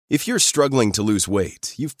If you're struggling to lose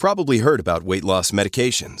weight, you've probably heard about weight loss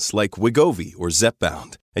medications like Wegovy or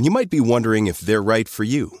Zepbound, and you might be wondering if they're right for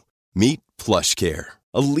you. Meet PlushCare,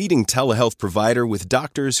 a leading telehealth provider with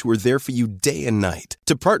doctors who are there for you day and night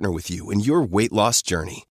to partner with you in your weight loss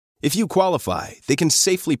journey. If you qualify, they can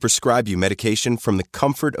safely prescribe you medication from the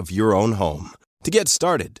comfort of your own home. To get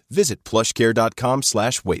started, visit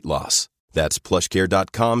plushcare.com/weightloss. That's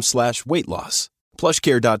plushcare.com/weightloss.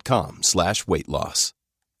 plushcare.com/weightloss.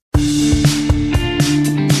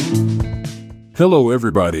 Hello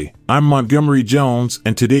everybody, I'm Montgomery Jones,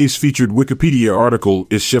 and today's featured Wikipedia article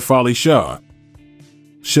is Shefali Shah.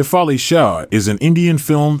 Shefali Shah is an Indian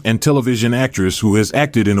film and television actress who has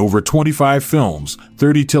acted in over 25 films,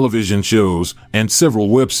 30 television shows, and several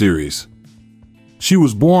web series. She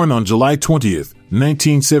was born on July 20th,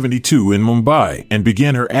 1972 in Mumbai and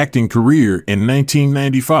began her acting career in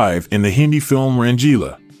 1995 in the Hindi film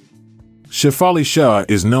Rangila. Shefali Shah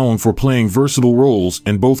is known for playing versatile roles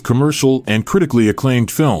in both commercial and critically acclaimed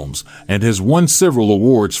films and has won several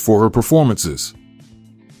awards for her performances.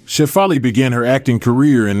 Shefali began her acting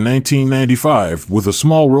career in 1995 with a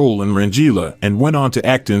small role in Rangila and went on to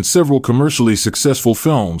act in several commercially successful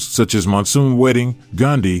films such as Monsoon Wedding,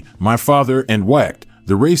 Gandhi, My Father, and Whacked,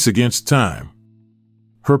 The Race Against Time.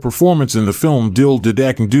 Her performance in the film Dil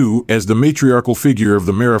Dhadak Do as the matriarchal figure of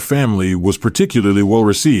the Mehra family was particularly well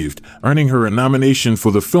received, earning her a nomination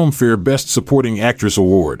for the Filmfare Best Supporting Actress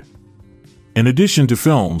Award. In addition to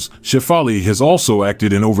films, Shefali has also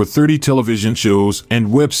acted in over 30 television shows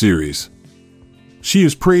and web series. She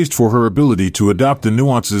is praised for her ability to adopt the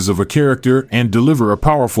nuances of a character and deliver a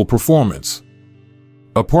powerful performance.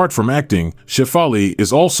 Apart from acting, Shefali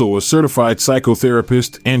is also a certified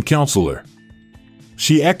psychotherapist and counselor.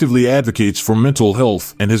 She actively advocates for mental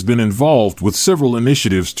health and has been involved with several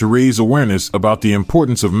initiatives to raise awareness about the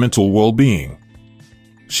importance of mental well-being.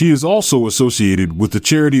 She is also associated with the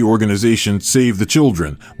charity organization Save the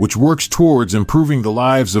Children, which works towards improving the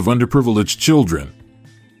lives of underprivileged children.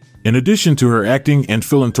 In addition to her acting and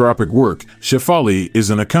philanthropic work, Shefali is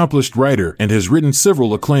an accomplished writer and has written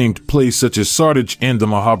several acclaimed plays such as Sardaj and the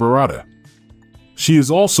Mahabharata. She is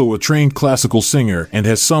also a trained classical singer and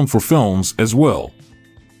has sung for films as well.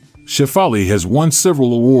 Shefali has won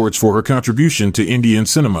several awards for her contribution to Indian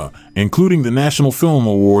cinema, including the National Film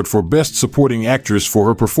Award for Best Supporting Actress for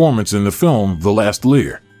her performance in the film The Last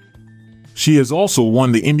Lear. She has also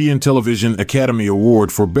won the Indian Television Academy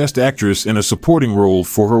Award for Best Actress in a Supporting Role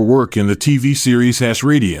for her work in the TV series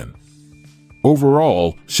Hasradian.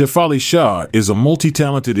 Overall, Shefali Shah is a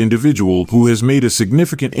multi-talented individual who has made a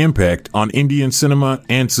significant impact on Indian cinema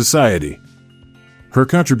and society. Her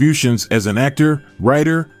contributions as an actor,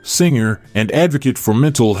 writer, singer, and advocate for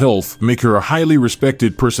mental health make her a highly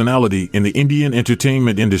respected personality in the Indian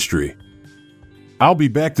entertainment industry. I'll be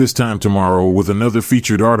back this time tomorrow with another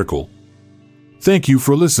featured article. Thank you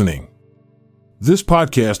for listening. This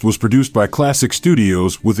podcast was produced by Classic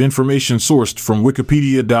Studios with information sourced from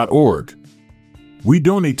wikipedia.org. We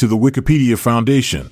donate to the Wikipedia Foundation,